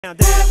Yeah,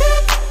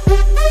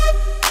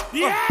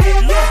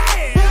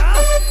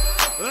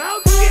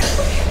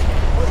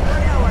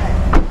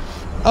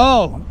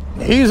 oh,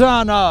 he's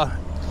on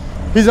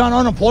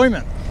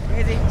unemployment.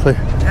 Is he?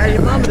 How's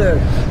your mom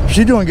doing?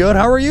 She's doing good.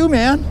 How are you,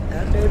 man?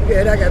 I'm doing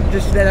good. I got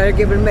just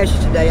giving a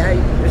message today.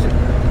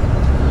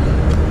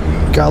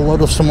 God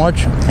loved us so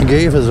much and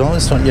gave his only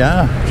son.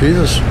 Yeah,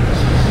 Jesus.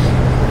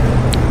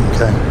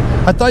 Okay.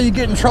 I thought you'd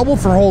get in trouble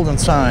for holding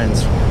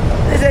signs.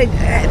 This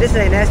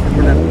ain't asking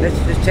for nothing. This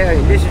is just telling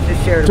you. This is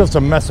just sharing. Just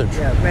a message.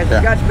 Yeah, message.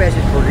 Yeah. God's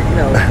message for you, you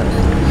know.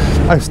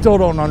 I still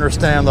don't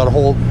understand that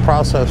whole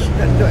process.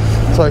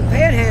 It's like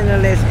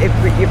panhandling this if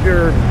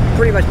you're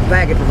pretty much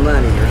begging for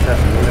money or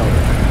something, you know.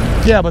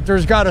 Yeah, but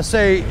there's got to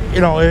say,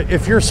 you know,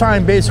 if your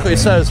sign basically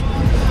says,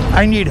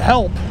 "I need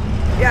help."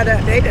 Yeah,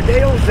 they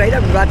don't say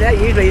nothing about that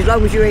usually, as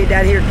long as you ain't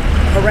down here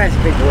harassing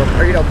people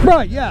or you know.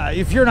 Right. Yeah.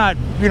 If you're not,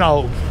 you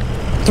know,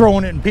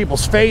 throwing it in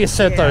people's face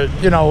at the,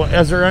 you know,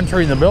 as they're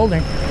entering the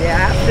building.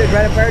 Yeah, I stood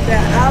right up there at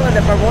that island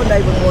up there one day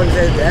when one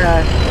said,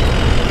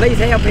 please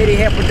help, any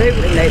help would do,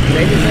 and they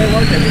just said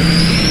work at me.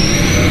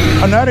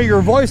 Anetta,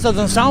 your voice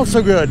doesn't sound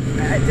so good.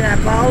 Did I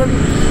call him?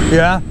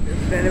 Yeah.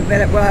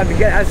 Well,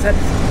 I sat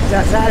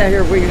outside out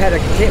here, we had a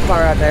tent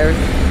fire out there,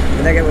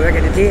 and I got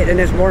the tent, and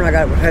this morning I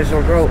got a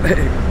sore throat.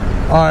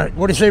 All right,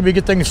 what do you say we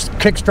get things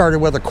kick-started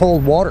with a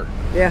cold water?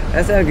 Yeah,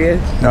 that sounds good.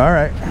 All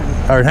right,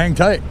 hang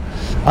tight.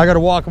 I got to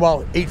walk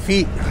about 8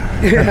 feet.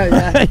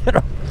 Yeah. You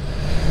know?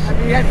 I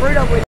mean, you had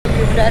Bruno with you,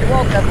 you had to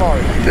walk that far.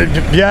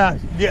 Yeah,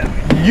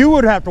 you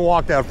would have to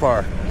walk that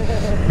far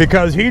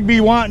because he'd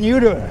be wanting you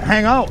to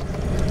hang out.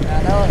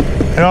 I know it.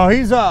 You know,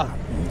 he's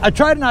I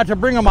tried not to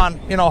bring him on,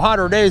 you know,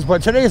 hotter days,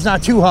 but today's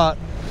not too hot.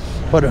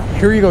 But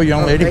here you go,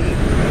 young lady.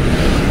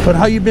 But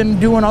how you been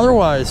doing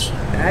otherwise?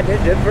 I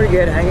did pretty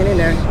good, hanging in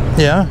there.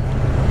 Yeah?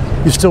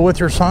 You still with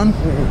your son?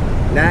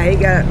 Nah, he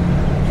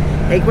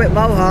quit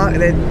Mohawk,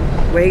 and then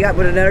he got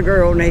with another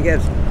girl, and he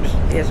had some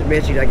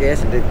bitches, I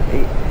guess. And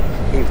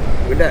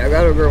he got a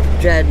girl from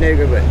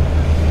Chattanooga, but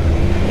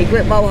he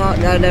quit Mohawk,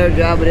 got another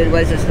job, but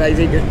anyway, since days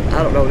he just,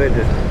 I don't know, they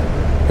just,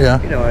 yeah.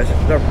 You know,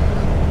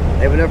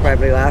 they were their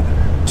family life.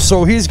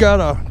 So he's got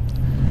a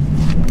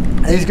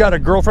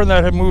girlfriend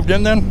that had moved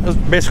in then? Is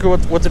basically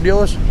what the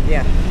deal is?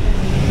 Yeah.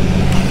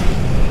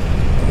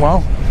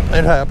 Well,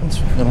 it happens,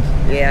 you know.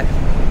 Yeah.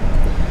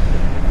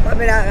 I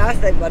mean, I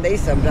stay with my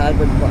niece sometimes,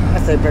 but I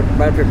stay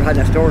right behind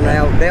the store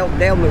now.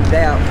 They'll moved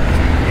out.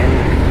 And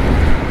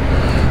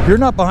you're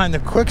not behind the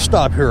quick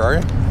stop here, are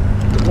you?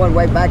 One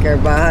way back there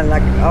behind,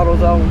 like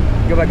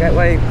AutoZone. Go back that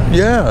way.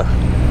 Yeah.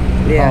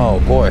 Yeah. Oh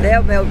boy.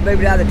 They'll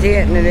moved out of the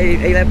tent, and then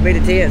he left me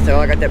the tent, so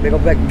I got that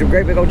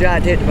great big old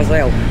giant tent to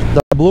myself.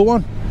 The blue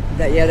one?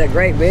 That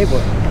great big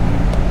one.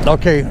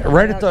 Okay,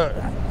 right at the.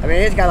 I mean,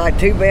 it's got like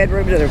 2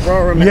 bedrooms and a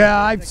front room. Yeah,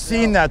 I've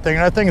seen that thing.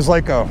 That thing's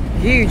like a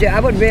huge. I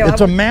wouldn't be able.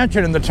 It's a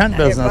mansion in the tent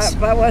business.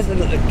 If I wasn't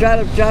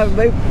trying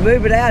to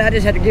move it out, I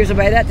just had to give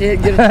somebody that to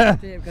get it to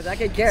him because I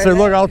can't carry. So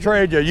look, I'll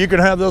trade you. You can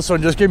have this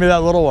one. Just give me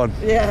that little one.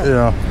 Yeah.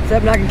 Yeah.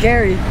 Something I can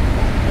carry.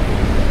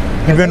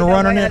 You've been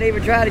running it. I'd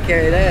even try to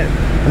carry that.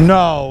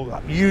 No,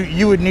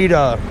 you would need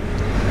a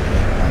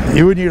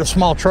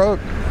small truck.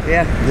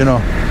 Yeah. You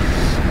know.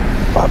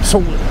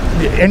 So,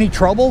 any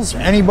troubles?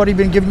 Anybody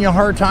been giving you a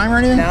hard time or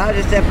anything? No,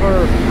 just except for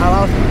I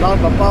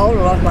lost my phone,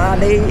 I lost my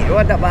ID. It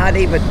wasn't my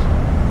ID, but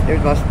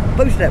it was my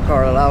push-up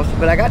card I lost.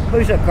 But I got the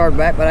push-up card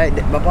back, but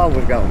my phone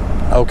was gone.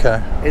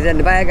 Okay. It's in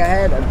the bag I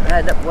had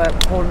it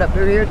pulled it up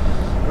through here,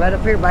 right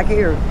up here, back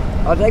here.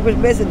 All I think was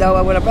missing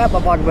though, when I found my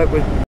pocketbook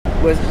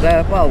was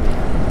the phone.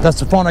 That's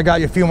the phone I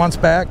got you a few months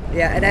back?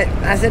 Yeah, and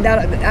I said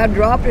I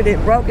dropped it, it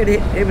broke it,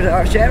 it was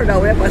shattered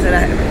all up. I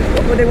said,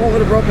 what would they want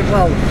with a broken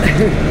phone?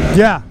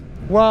 Yeah.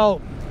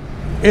 Well,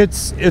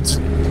 it's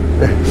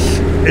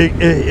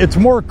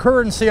more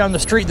currency on the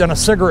street than a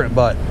cigarette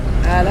butt.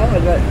 I know,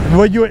 but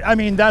well, I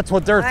mean, that's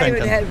what they're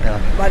thinking.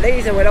 My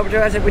niece, I went over to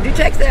her. I said, "Would you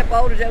check that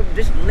phone?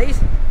 Just at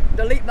least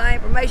delete my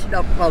information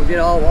off the phone, you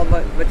know?"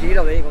 But you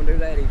know, they ain't gonna do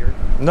that either.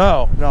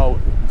 No.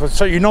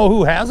 So you know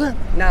who has it?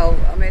 No,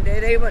 I mean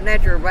they wouldn't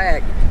answer her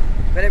back,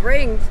 but it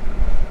rings.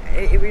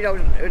 You know,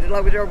 as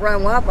long as they're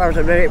brown Wi-Fi or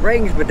something, it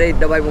rings, but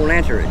nobody won't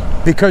answer it.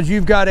 Because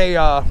you've got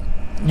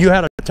you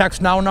had a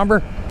text now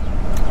number?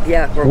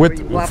 Yeah, with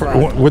the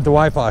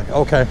Wi-Fi.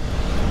 Okay.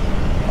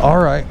 All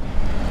right.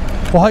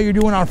 Well, how you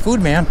doing on food,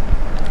 man?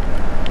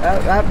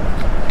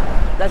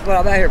 That's what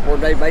I'm out here for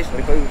today,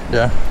 basically food.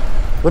 Yeah.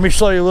 Let me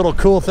show you a little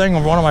cool thing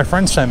one of my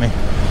friends sent me.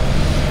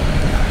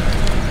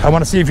 I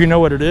want to see if you know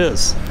what it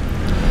is.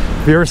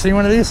 Have you ever seen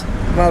one of these?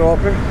 Bottle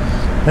opener.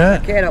 Yeah.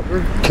 Can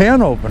opener.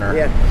 Can opener.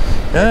 Yeah.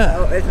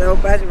 Yeah. It's an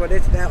old-fashioned one.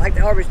 It's like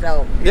the Army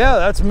style. Yeah,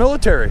 that's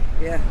military.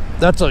 Yeah.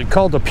 That's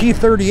called a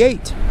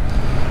P-38.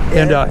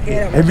 And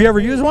have you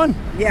ever used one?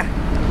 Yeah.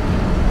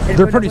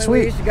 They're pretty sweet.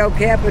 We used to go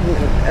camping in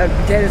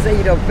Tennessee,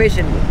 you know,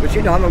 fishing. But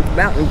you know, I'm a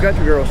mountain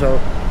country girl, so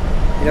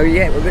you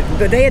know,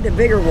 but they had the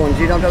bigger ones.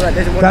 You don't know that.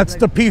 That's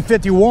the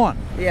P-51.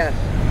 Yeah.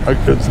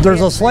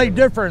 There's a slight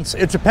difference.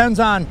 It depends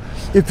on,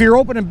 if you're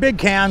opening big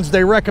cans,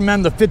 they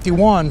recommend the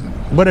 51.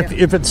 But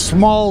if it's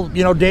small,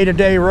 you know,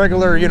 day-to-day,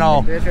 regular, you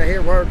know. This right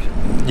here works.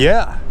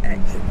 Yeah.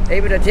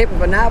 Even the tip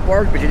of a knife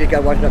works, but you just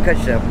gotta watch no cut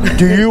yourself.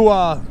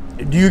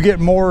 Do you get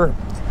more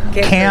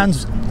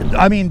cans?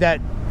 I mean, that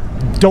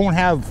don't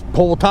have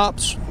pull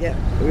tops? Yeah.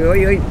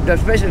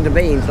 Especially the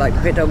beans, like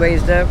the pinto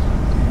beans stuff.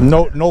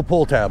 No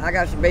pull tab. I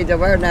got some beans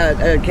over there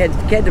now.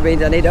 Kidney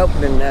beans I need to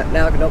open, and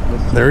now I can open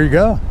them. There you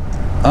go.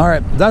 All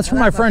right, that's from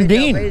my friend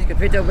Dean.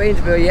 Pinto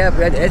beans bill, yeah,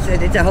 but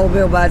it's a whole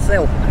bill by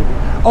itself.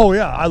 Oh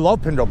yeah, I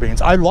love pinto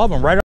beans. I love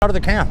them right out of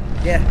the can.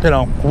 Yeah. You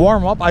know,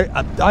 warm up.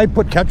 I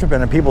put ketchup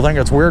in it. People think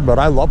it's weird, but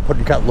I love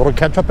putting little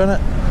ketchup in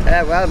it.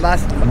 Well,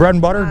 bread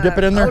and butter, dip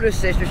it in there. My oldest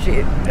sister,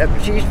 she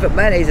used to put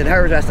mayonnaise in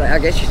hers. I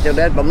guess she still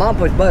does. But Mom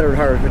puts butter in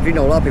hers, but you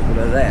know a lot of people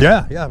do that.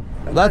 Yeah.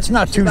 That's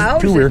not too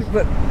weird.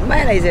 Put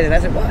mayonnaise in it. I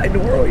said, "Why in the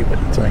world you put?"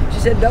 She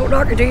said, "Don't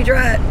knock it till you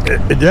try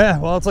it." Yeah,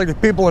 well, it's like the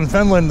people in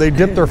Finland, they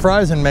dip their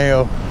fries in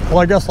mayo. Well,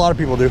 I guess a lot of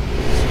people do.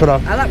 But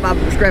I like my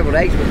scrambled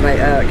eggs with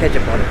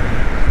ketchup on it.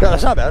 Yeah,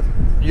 that's not bad.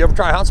 You ever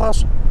try hot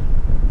sauce?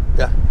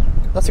 Yeah,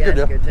 that's a good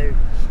deal. Good too.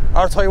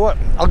 I'll tell you what,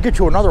 I'll get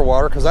you another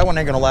water because that one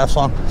ain't gonna last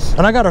long.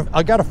 And I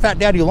got a Fat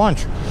Daddy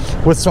lunch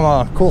with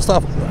some cool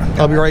stuff.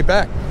 I'll be right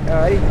back.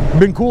 Alrighty.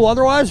 Been cool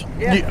otherwise?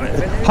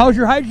 Yeah. How's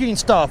your hygiene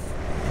stuff?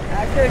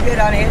 I feel good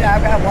on it.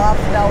 I've got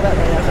wipes and all that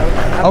there.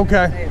 So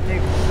okay.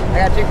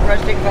 I got toothbrush,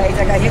 toothpaste.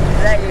 I got hit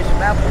today with some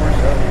mouthwash.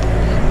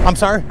 So. I'm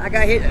sorry? I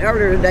got hit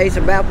earlier today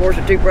some mouthwash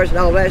and toothbrush and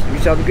all that.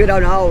 So I'm good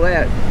on all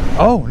that.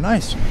 Oh,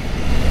 nice.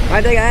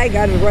 I think I ain't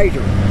got a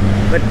razor,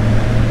 but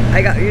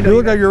I got, you know. You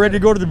look like you're ready to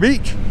go to the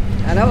beach.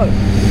 I know it.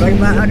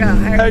 I got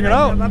hair. Hanging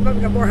out. My brother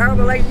got more hair on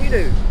my legs than you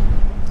do.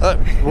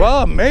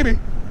 Well, maybe.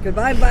 Because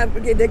mine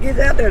gets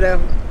out there now.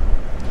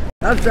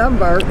 I'm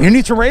sunburned. You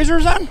need some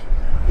razors on?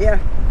 Yeah,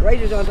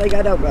 razors on thing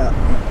I don't got.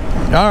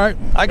 All right,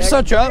 I can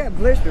set you up. I got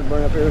blisters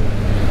burn up here.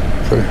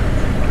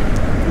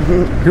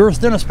 You're as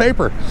thin as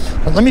paper.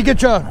 Let me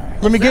get you.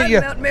 Let me get you.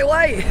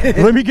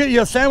 Let me get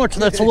you a sandwich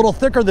that's a little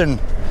thicker than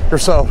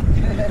yourself.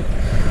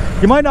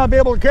 You might not be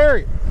able to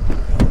carry it.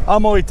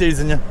 I'm only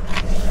teasing you.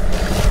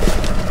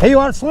 Hey, you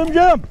want a Slim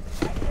Jim?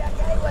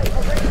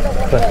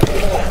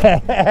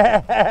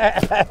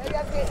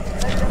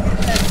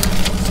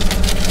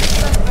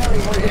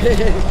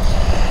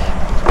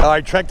 All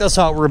right, check this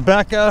out.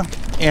 Rebecca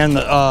and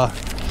a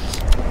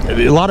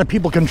lot of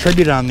people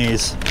contribute on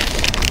these.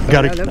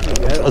 Got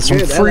some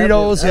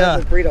Fritos,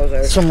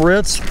 yeah. Some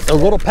Ritz, a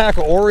little pack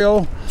of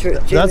Oreo.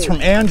 That's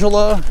from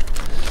Angela.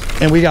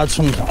 And we got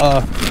some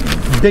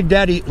Big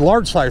Daddy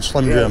large size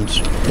Slim Jims.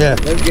 Yeah.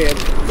 That's good.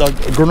 The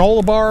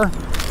granola bar.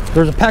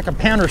 There's a pack of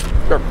Planters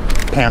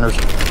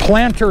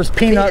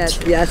peanuts.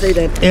 Yeah, I see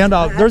that. And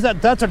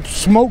that's a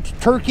smoked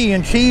turkey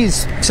and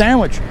cheese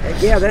sandwich.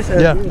 Yeah,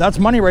 that's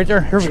money right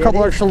there. Here's a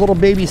couple extra little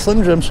baby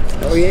Slim Jims.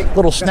 Oh yeah.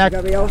 Little snack.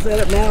 Got me all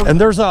set up now.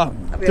 And there's a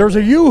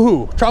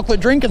Yoo-hoo chocolate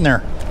drink in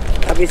there.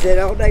 I'll be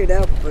sitting all day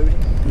now for food.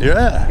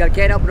 Yeah. Got a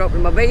can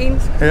open my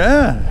beans.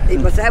 Yeah.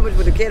 Eat my sandwich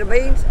with a can of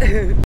beans.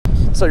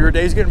 So your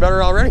day's getting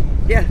better already?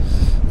 Yeah.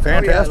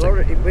 Fantastic. Oh,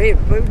 yeah, we have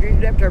food, you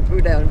never turn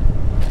food down.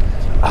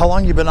 How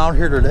long you been out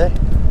here today?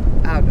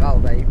 Out all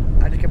day.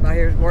 I just come out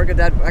here working.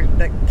 I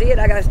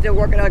got still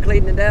working on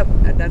cleaning it up.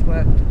 And that's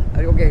why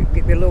I go get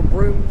me a little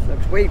broom,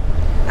 some sweep.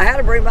 I had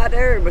a broom out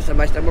there, but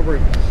somebody stole my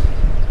broom.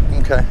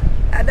 Okay.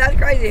 And that's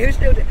crazy. Who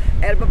stole it?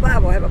 I had my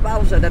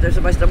Bible said that there's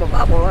somebody stole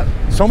my Bible.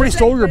 Somebody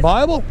stole your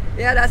Bible?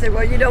 Yeah, and I said,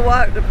 well, you know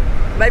what?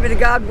 Maybe the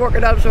God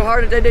working on them so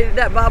hard that they needed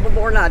that Bible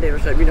more than I did or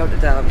something, you know, at the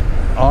time.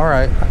 All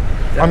right.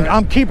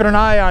 I'm keeping an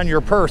eye on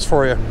your purse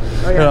for you.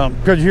 Oh, yeah.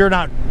 Because you're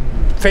not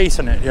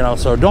facing it, you know,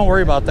 so don't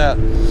worry about that.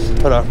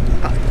 But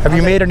have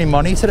you made any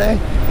money today?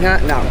 No.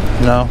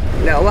 No?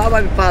 No, well,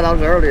 I made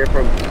 $5 earlier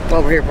from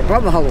over here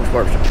from the homeless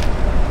person.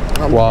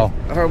 Wow.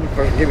 A homeless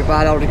person give me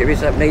 $5 to give me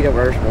something to eat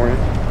over this morning.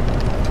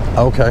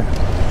 Okay.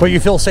 But you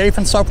feel safe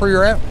and stuff where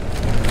you're at?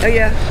 Oh,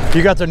 yeah.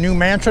 You got the new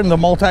mansion, the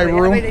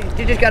multi-room? I mean,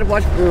 you just got to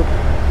watch for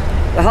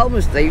the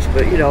homeless thieves,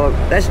 but, you know,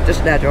 that's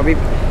just natural. I mean,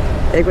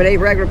 when they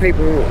regular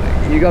people,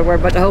 you got to worry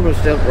about the homeless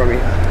stuff for me.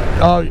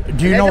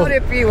 Do you know?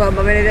 There's a few of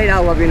them. I mean, it ain't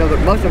all of them, you know, but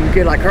most of them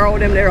good. Like Carl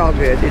and them, they're all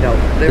good, you know.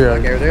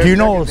 Yeah. Do you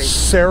know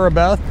Sarah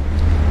Beth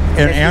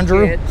and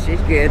Andrew? She's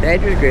good.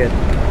 Andrew's good.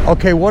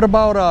 Okay, what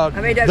about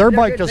their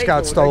bike just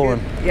got stolen?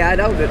 Yeah, I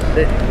know that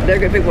they're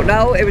good people.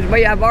 No, it was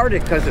me. I borrowed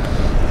it because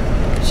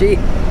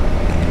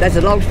that's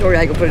a long story.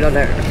 I can put it on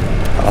there.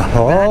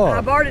 Oh. I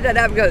borrowed it that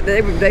night because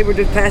they were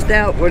just passed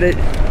out with it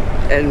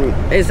and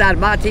inside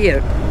my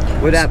tent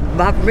without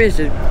my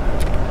permission.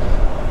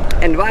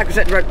 And the bike was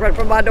sitting right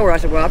from my door. I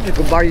said, well, I'm just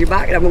going to borrow your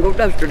bike and I'm going to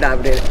go dumpster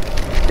diving in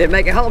it. Didn't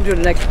make it home till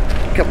the next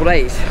couple of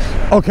days.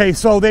 Okay,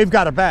 so they've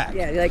got it back.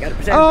 Yeah, they got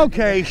it.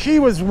 Okay, she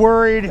was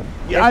worried.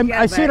 Yeah,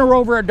 I seen her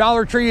over at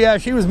Dollar Tree. Yeah,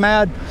 she was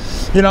mad.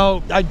 You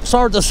know, I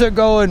saw her at the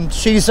Citgo, and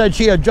she said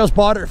she had just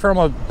bought it from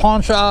a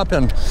pawn shop,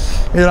 and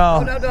you know.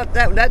 Oh, no,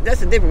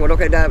 that's a different one.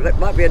 Okay, now that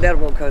might be another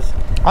one because.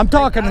 I'm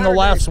talking in the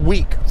last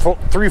week,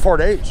 3-4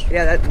 days.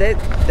 Yeah,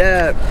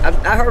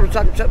 I heard them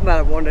talking something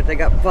about one that they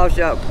got pawn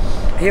shop.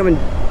 Him and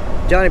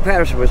Johnny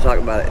Patterson was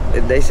talking about it,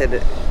 and they said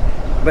that.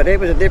 But it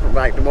was a different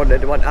bike, the one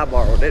I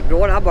borrowed. The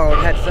one I borrowed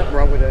had something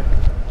wrong with it.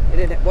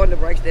 One of the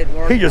brakes didn't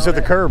work. He just hit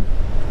the curb.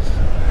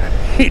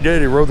 He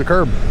did. He rode the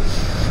curb.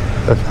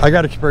 I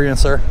got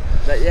experience there.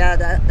 But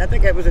yeah, I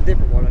think that was a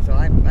different one, so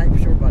I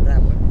ain't sure about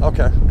that one.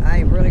 Okay. I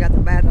ain't really got the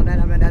math on that.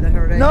 I haven't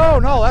heard No,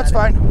 that's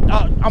fine.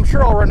 I'm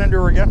sure I'll run into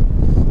her again.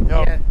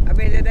 Yep. Yeah, I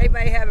mean, they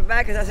may have it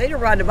back because I seen her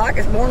ride the bike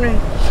this morning.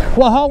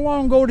 Well, how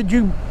long ago did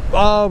you,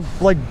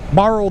 like,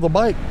 borrow the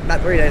bike?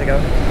 About 3 days ago.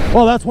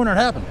 Well, that's when it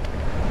happened.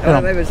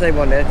 Maybe the same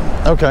one then.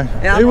 Okay.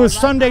 Yeah, it was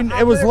Sunday.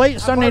 It was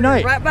late Sunday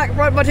night. Right back in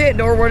front of my tent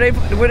door where they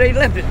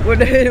left it.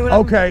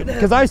 Okay,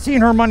 because I seen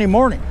her Monday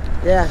morning.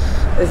 Yeah.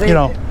 You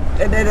know.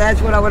 And then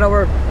that's when I went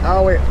over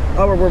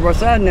where my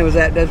son was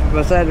at. That's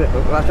my son. I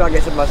was trying to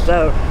get some of my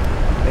stuff.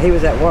 He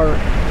was at work.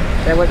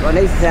 Then went to my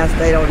niece's house,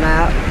 stayed all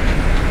night.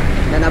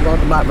 And then I brought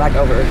the bike back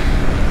over.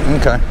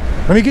 Okay.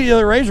 Let me get you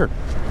the razor.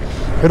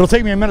 It'll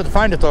take me a minute to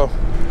find it though. No.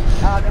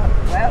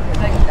 Well,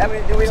 I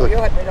mean, you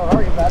don't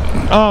argue about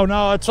it. Oh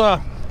no, it's I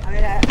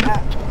mean,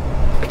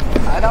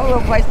 I know a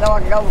little place though I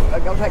can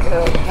go take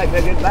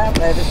a good bath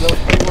there.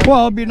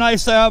 Well, it'd be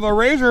nice to have a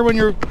razor when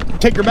you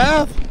take your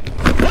bath.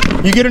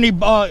 You get any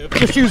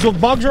issues with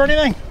bugs or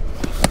anything?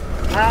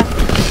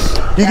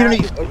 You get any?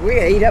 We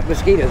eat up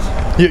mosquitoes.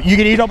 You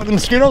can eat up with the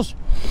mosquitoes?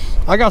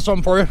 I got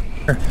something for you.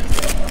 Here.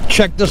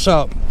 Check this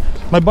out.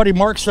 My buddy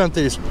Mark sent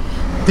these.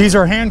 These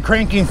are hand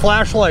cranking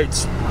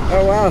flashlights.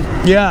 Oh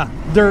wow. Yeah,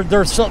 they're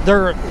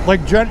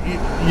like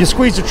you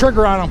squeeze the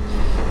trigger on them,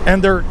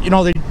 and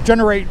they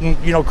generate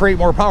and create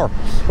more power.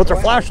 But they're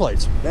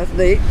flashlights. That's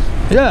neat.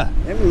 Yeah.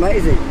 They're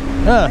amazing.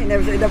 Yeah. I ain't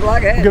never seen nothing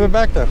like that. Give it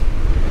back then.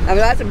 I mean,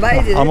 that's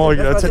amazing.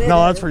 That's it.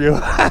 No, that's for you.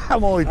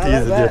 I'm only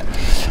teasing you.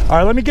 All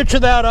right, let me get you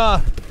that.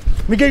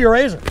 Let me get your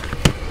razor.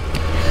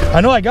 I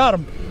know I got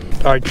them.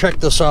 All right, check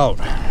this out.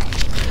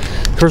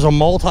 There's a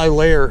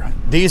multi-layer.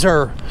 These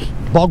are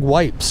bug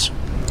wipes.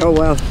 Oh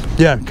wow.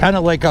 Yeah, kind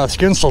of like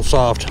Skin So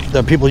Soft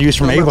that people use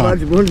from Avon.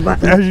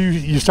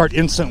 You start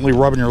instantly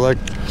rubbing your leg.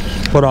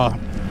 But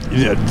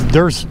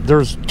there's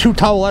 2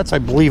 towelettes, I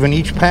believe, in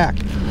each pack.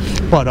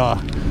 But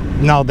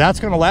now that's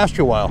going to last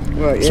you a while.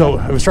 Well, yeah. So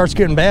if it starts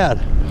getting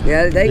bad.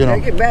 Yeah, they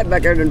get bad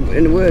back there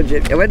in the woods.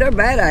 Well, they're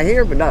bad out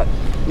here, but not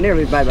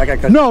nearly as bad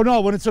back there.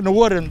 No, when it's in the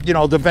wood and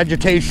the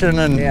vegetation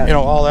and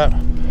all that.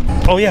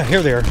 Oh yeah,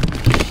 here they are.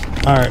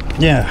 All right,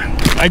 yeah.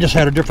 I just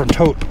had a different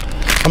tote.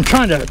 I'm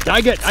trying to.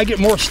 I get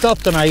more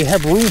stuff than I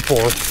have room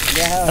for,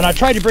 and I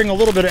try to bring a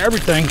little bit of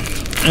everything,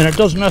 and it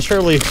doesn't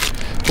necessarily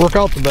work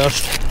out the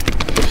best.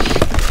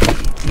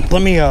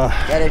 Let me. Yeah,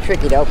 they're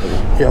tricky to open.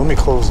 Yeah, let me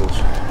close this.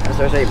 That's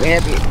what I say.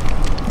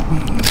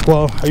 Happy.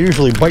 Well, I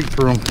usually bite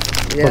through them.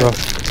 Yeah. But,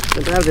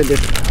 sometimes they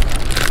just.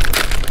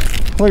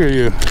 Look at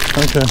you.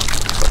 Okay.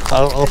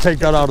 I'll take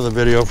that out of the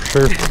video for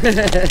sure.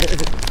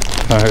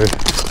 All right.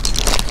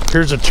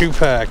 Here's a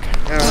 2-pack.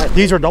 All right.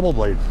 These are double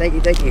blade. Thank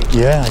you.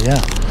 Yeah.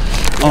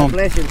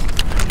 Blessings.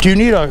 Do you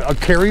need a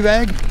carry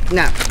bag?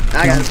 No.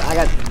 I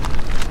got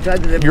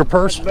tons of them. Your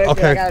purse?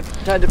 Okay. I got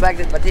tons of bags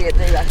in my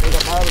TNT. I still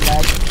got my other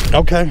bags.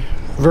 Okay.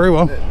 Very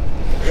well.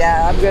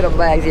 Yeah, I'm good on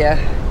bags, yeah.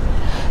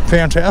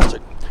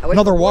 Fantastic.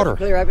 Another water.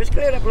 It's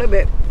cleared up a little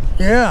bit.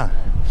 Yeah.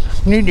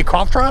 Need any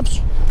cough drops?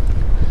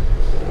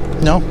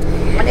 No?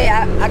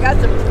 I got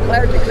some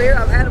Clarity Clear.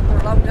 I've had them for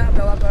a long time,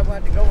 though. I'm going to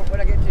have to go when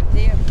I get to the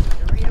gym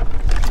to read them.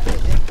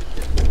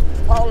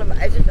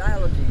 It's just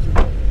allergies.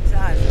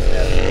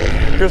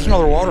 Here's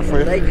another water for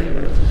you. Thank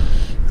you.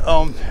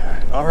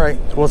 All right.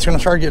 Well, it's going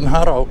to start getting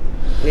hot out.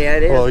 Yeah,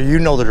 it is. Well, you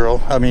know the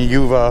drill. I mean,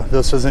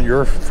 this isn't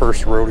your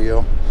first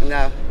rodeo.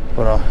 No.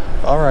 But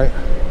all right.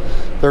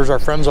 There's our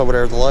friends over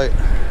there at the light.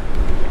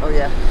 Oh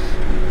yeah.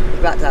 It's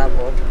about time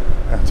for them.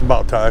 It's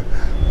about time.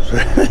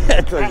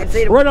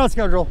 Right on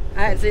schedule.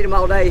 I hadn't seen them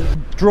all day.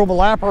 Drove a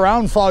lap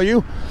around, saw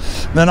you.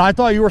 Then I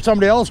thought you were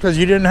somebody else because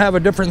you didn't have a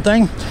different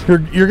thing.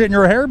 You're getting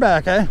your hair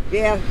back, eh?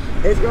 Yeah,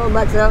 it's growing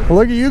back some.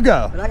 Look at you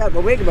go. And I got my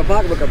wig in my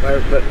pocketbook up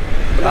there, but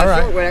my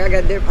short wig, I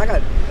got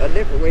a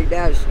different wig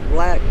now. It's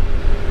black.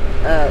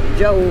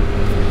 Joe,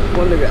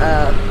 one of the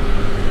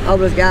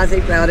homeless guys,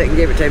 he found it and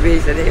gave it to me. He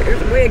said, "Here's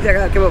the wigs I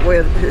got to come up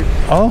with."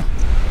 Oh.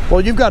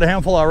 Well, you've got a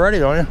handful already,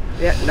 don't you?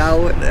 Yeah,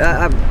 no,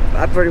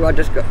 I pretty much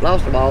just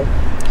lost them all.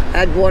 I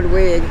had one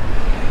wig.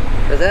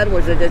 Because that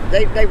was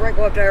they break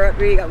up there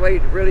after you got ready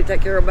to really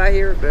take care of them out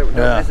here. But don't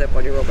mess up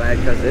on you real bad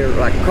because they're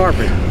like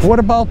carpet. What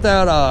about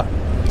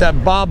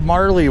that Bob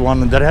Marley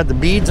one that had the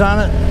beads on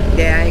it?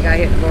 Yeah, I ain't got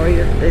hit before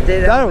either.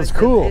 That was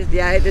cool.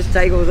 Yeah, it just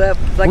tangles up.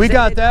 Like we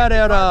got that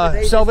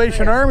at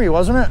Salvation Army,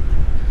 wasn't it?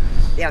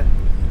 Yeah.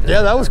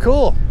 Yeah, that was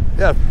cool.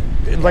 Yeah,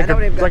 like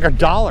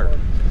 $1.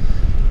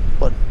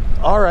 But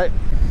all right,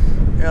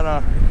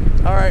 and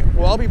All right.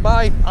 Well, I'll be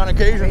by on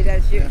occasion.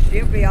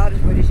 She'll be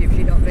honest with you if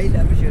she don't need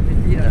that, but she'll,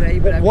 you know.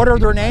 But what are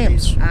their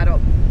names? I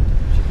don't.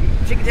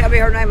 She can tell me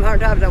her name 100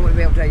 times. I wouldn't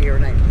be able to tell you her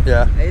name.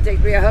 Yeah. It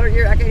takes me 100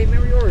 years. I can't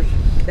even remember yours.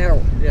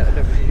 Daryl. Yeah.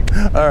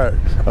 All right.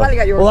 I finally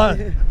got yours. Well, I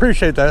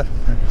appreciate that.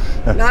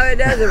 No, it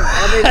doesn't.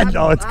 I mean,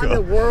 no, it's I'm cool.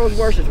 the world's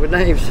worstest with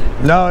names.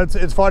 No,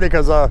 it's funny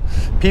because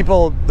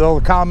people,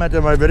 they'll comment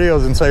in my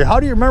videos and say, how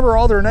do you remember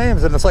all their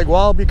names? And it's like,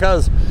 well,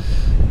 because,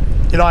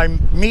 you know, I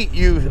meet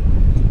you,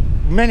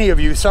 many of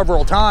you,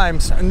 several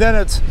times, and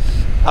then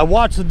I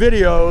watch the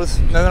videos,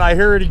 and then I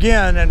hear it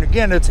again, and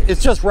again,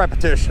 it's just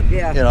repetition.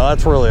 Yeah. You know,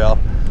 that's really all.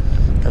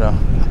 You know.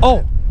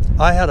 Oh,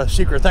 I had a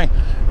secret thing.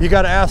 You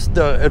got to ask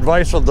the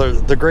advice of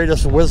the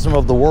greatest wisdom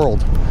of the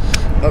world.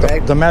 Okay.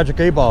 The magic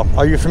 8-ball.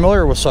 Are you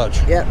familiar with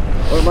such? Yep.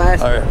 What am I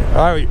asking? All right.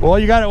 All right. Well,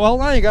 you got it. Well,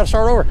 now you got to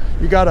start over.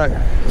 You got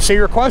to say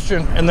your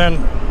question, and then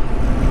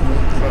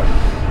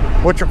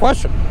what's your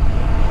question?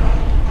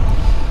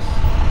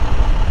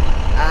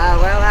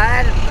 Well, I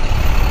had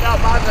thought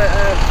about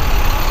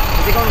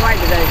is it going to rain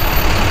today?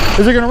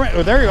 Is it going to rain?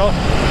 Oh, there you go.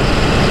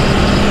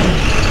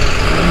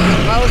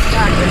 Most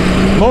likely.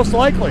 Most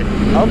likely.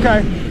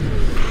 Okay.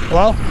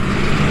 Well,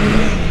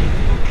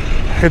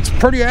 it's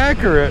pretty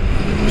accurate.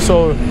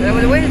 So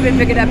well, the wind's been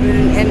picking up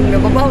and the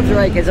boats are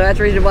raking, so that's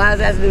the reason why I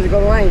was asking is it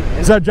going to rain.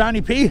 Is that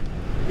Johnny P?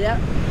 Yeah.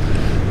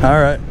 All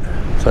right.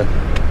 So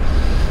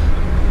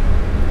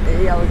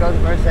he always goes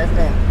first, that's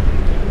down.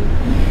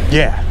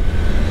 yeah.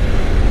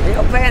 He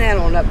don't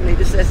panhandle up and he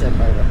just sits up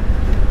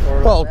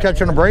there. Well,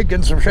 catching a break,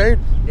 getting some shade.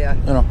 Yeah.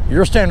 You know,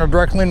 you're standing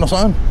directly in the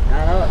sun.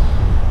 I know it.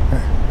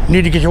 You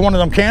need to get you one of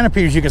them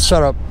canopies you can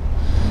set up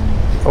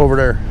over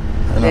there.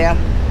 You know? Yeah.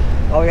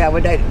 Oh yeah,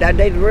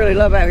 they'd really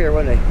love out here,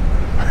 wouldn't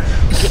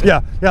they?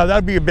 Yeah,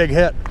 that'd be a big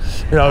hit.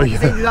 You know.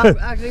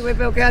 I see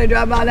Whitfield County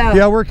drive by now.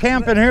 Yeah, we're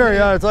camping here.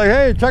 Yeah, it's like,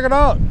 hey, check it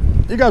out.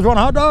 You guys want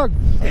a hot dog?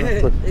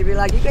 He'd be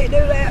like, you can't do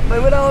that,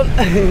 move it on.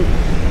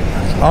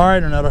 All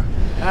right, Annetta.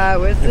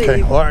 We'll see.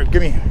 Okay, all right,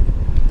 give me.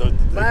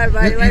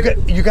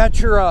 You got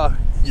your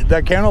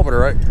that can opener,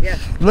 right? Yeah.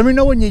 Let me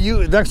know when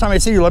you next time I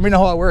see you. Let me know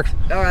how it works.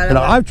 All right. You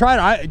know, I've tried.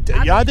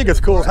 I think it's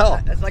cool as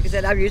hell. That's like I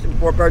said. I've used them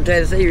before, Bird,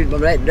 Tennessee.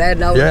 My dad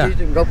knows. Yeah. Used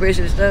them go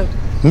fishing and stuff.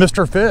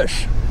 Mr.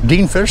 Fish,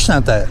 Dean Fish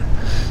sent that.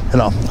 You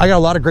know, I got a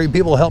lot of great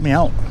people to help me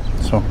out.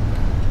 So,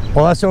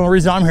 well, that's the only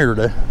reason I'm here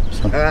today.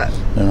 So, all right.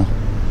 You know,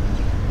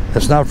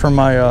 it's not from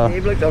my. He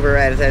looked over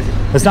at us, has he?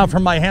 It's not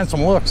from my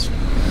handsome looks.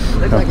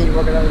 Looks like he's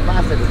working on his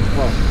bicycle.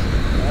 Well,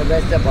 I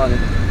messed up on it.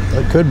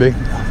 It could be.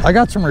 I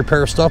got some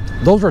repair stuff.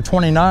 Those are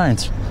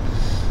 29s.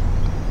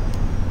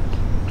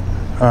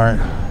 All right.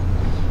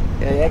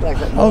 Yeah, he act like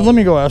something. Oh, let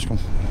me go ask him.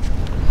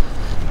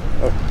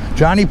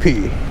 Johnny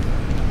P.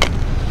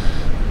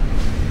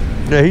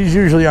 Yeah, he's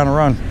usually on a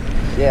run.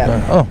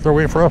 Yeah. Oh, they're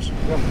waiting for us.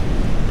 Yeah.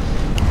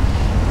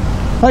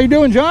 How you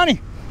doing,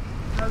 Johnny?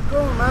 How's it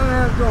going,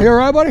 man? How's it going? You all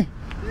right, buddy?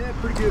 Yeah,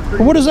 pretty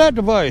good. What is that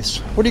device?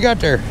 What do you got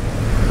there?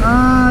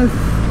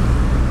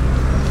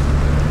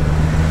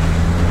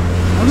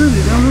 I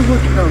really don't know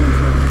what you're calling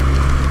for.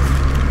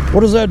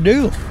 What does that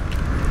do?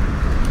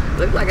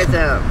 Looks like it's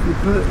a... You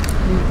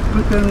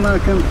put them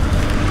like 22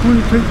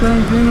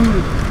 things in them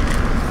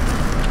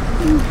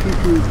and keep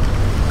your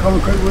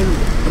concrete with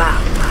them.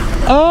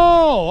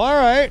 Oh, all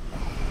right.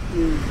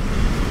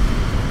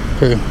 Yeah.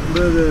 Okay.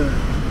 But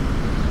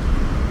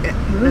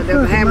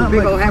the hammer,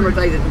 big old hammer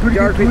things that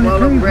jar people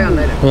all over the ground.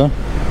 Yeah.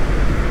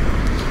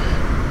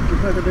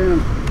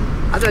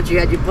 I thought you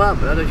had your pump,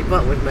 but I thought your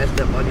pump was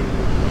messed up on you.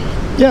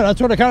 Yeah,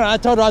 that's what I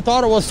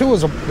thought it was too.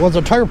 Was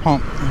a tire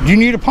pump. Do you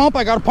need a pump?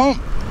 I got a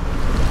pump.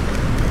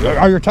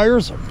 Are your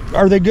tires?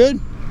 Are they good?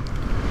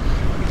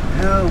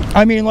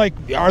 I mean, like,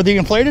 are they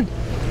inflated?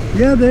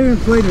 Yeah, they're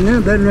inflated now.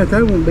 That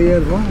won't be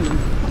as long.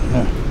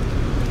 Yeah.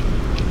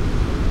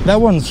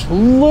 That one's a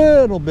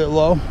little bit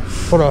low.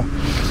 But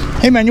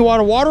hey man, you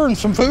want water and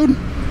some food?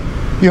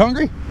 You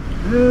hungry?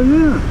 Hell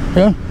yeah.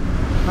 Yeah.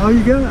 All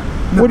you got?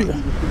 What do you?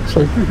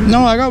 Sorry.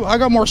 No, I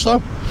got more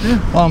stuff. Yeah.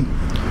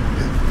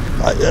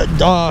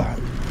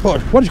 Why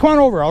don't you come on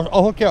over?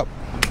 I'll hook you up.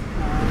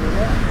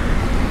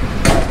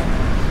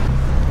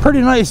 Pretty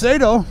nice day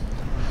though.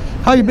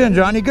 How you been,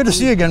 Johnny? Good to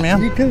see you again,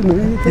 man. You too,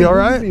 man. You all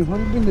right? What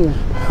have you been doing?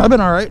 I've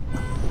been all right.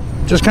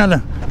 Just kind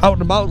of out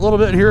and about a little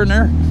bit here and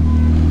there.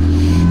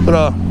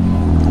 But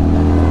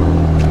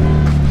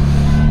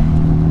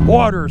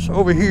water's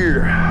over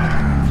here,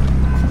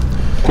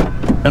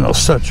 and I'll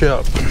set you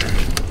up.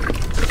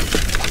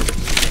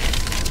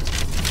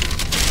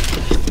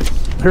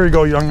 Here you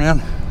go, young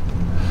man.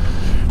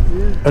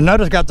 Yeah.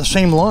 Annetta's got the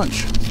same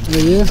lunch. Oh,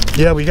 yeah?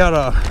 Yeah, we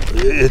got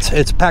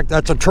it's packed.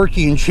 That's a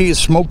turkey and cheese,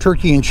 smoked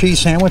turkey and cheese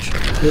sandwich.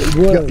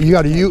 You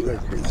got a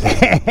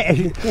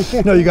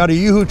no, you got a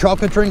Yoo-Hoo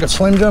chocolate drink, a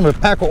Slim Jim, a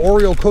pack of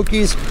Oreo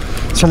cookies,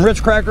 some Ritz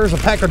crackers, a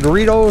pack of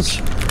Doritos,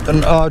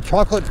 and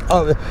chocolate,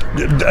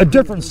 a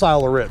different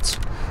style of Ritz.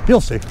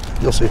 You'll see.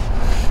 You'll see.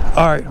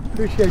 All right.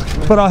 Appreciate you,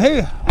 man. But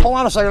hey, hold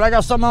on a second. I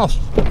got something else.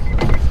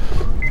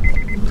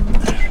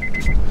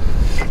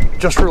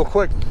 Just real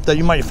quick that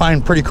you might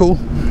find pretty cool.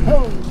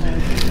 Oh,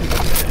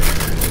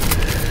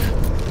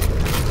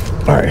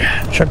 All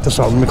right, check this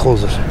out. Let me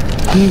close this.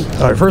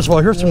 All right, first of all,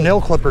 here's some nail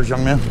clippers,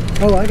 young man.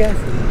 Oh, I got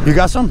some. You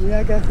got some? Yeah,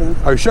 I got some.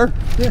 Are you sure?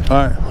 Yeah. All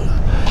right.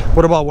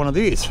 What about one of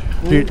these?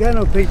 Well, you got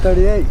no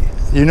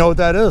P38. You know what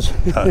that is?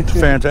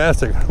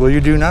 Fantastic. Well, you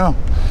do now.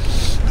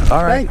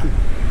 All right. Thank you.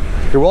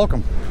 You're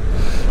welcome.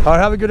 All right,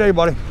 have a good day,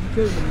 buddy.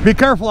 Good. Be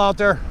careful out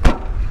there.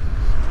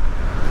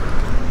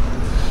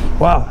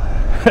 Wow.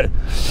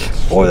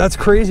 Boy, that's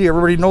crazy.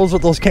 Everybody knows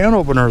what those can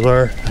openers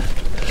are.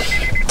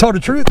 Tell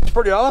the truth, it's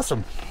pretty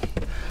awesome.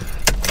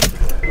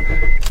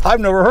 I've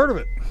never heard of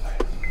it.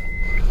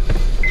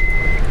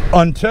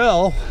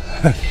 Until,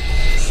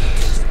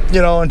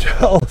 you know,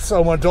 until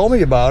someone told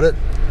me about it.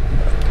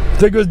 I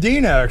think it was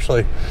Dean,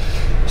 actually.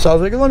 So I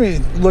was like, let me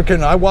look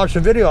in. I watched the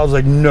video. I was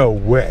like, no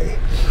way.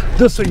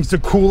 This thing's the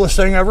coolest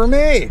thing ever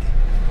made.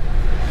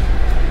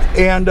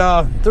 And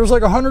there's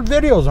like 100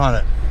 videos on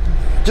it.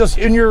 Just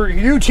in your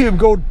YouTube,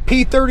 go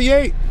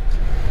P38.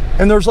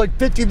 And there's like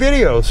 50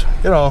 videos.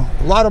 You know,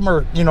 a lot of them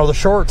are, you know, the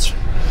shorts.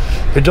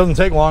 It doesn't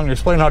take long to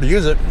explain how to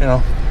use it, you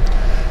know.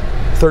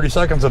 30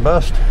 seconds at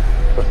best.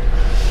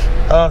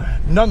 But,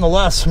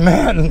 nonetheless,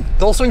 man,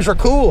 those things are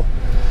cool.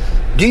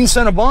 Dean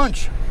sent a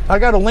bunch. I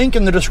got a link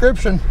in the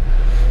description,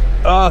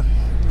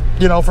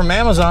 you know, from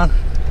Amazon.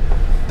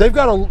 They've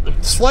got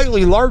a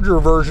slightly larger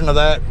version of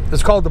that.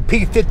 It's called the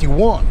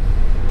P51.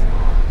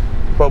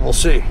 But we'll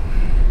see.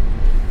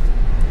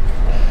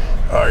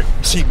 All right,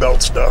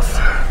 seatbelt stuff.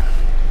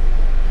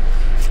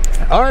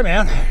 All right,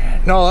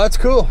 man. No, that's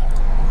cool.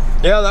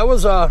 Yeah, that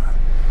was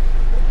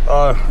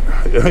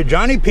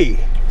Johnny P.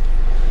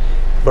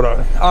 But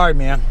all right,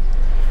 man.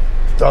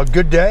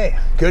 Good day.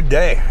 Good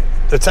day.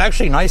 It's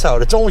actually nice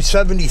out. It's only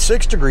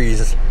 76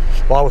 degrees.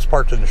 Well, I was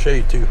parked in the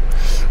shade too.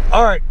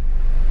 All right.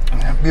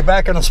 Be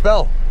back in a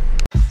spell.